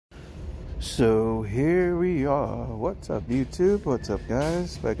So here we are. What's up, YouTube? What's up,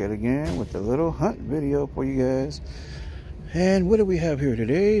 guys? Back at it again with a little hunt video for you guys. And what do we have here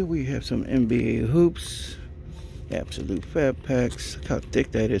today? We have some NBA hoops, absolute fat packs. Look how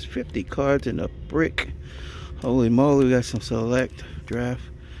thick that is. 50 cards in a brick. Holy moly, we got some select draft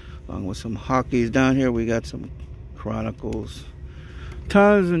along with some hockeys. Down here we got some Chronicles,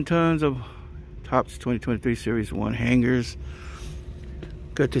 tons and tons of Topps 2023 Series 1 hangers.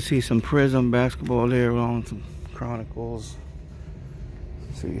 Good to see some Prism basketball there on some Chronicles.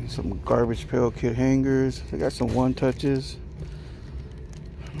 See some Garbage Pail Kid hangers. They got some one touches.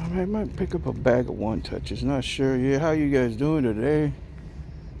 I might pick up a bag of one touches. Not sure. Yeah, how you guys doing today?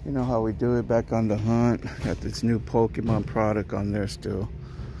 You know how we do it, back on the hunt. Got this new Pokemon product on there still.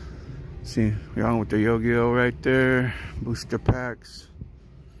 See, we're on with the Yu-Gi-Oh right there. Booster packs.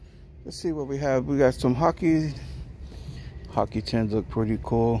 Let's see what we have. We got some hockey. Hockey tins look pretty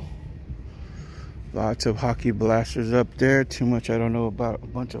cool. Lots of hockey blasters up there. Too much I don't know about. A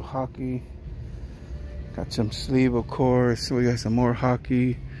bunch of hockey. Got some sleeve, of course. We got some more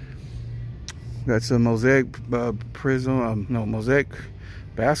hockey. Got some Mosaic Prism. Mosaic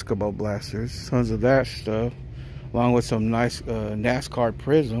basketball blasters. Tons of that stuff. Along with some nice NASCAR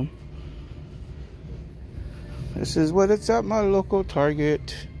Prism. This is what it's at my local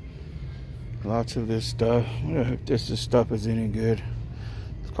Target. Lots of this stuff. I wonder if this stuff is any good.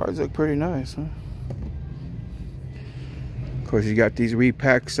 These cards look pretty nice, huh? Of course, you got these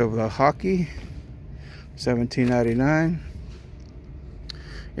repacks of the hockey. $17.99.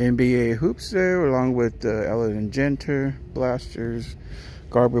 NBA hoops there, along with the Ellen Genter blasters,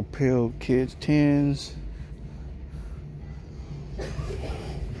 Garbage Pail Kids tins,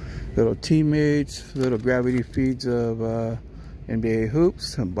 little teammates, little gravity feeds of NBA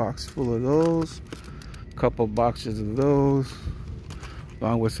hoops, a box full of those, a couple boxes of those,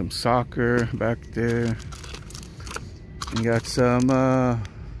 along with some soccer back there. You got some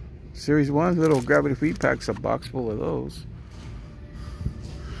Series 1 little gravity feed packs, a box full of those.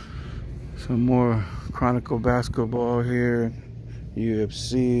 Some more Chronicle basketball here,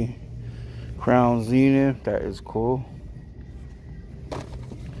 UFC, Crown Zenith, that is cool.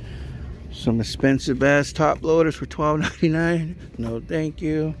 Some expensive ass top loaders for $12.99. No thank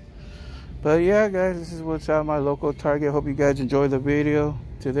you. But yeah, guys, this is what's at my local Target. Hope you guys enjoyed the video.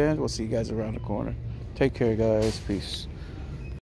 Till then, we'll see you guys around the corner. Take care, guys. Peace.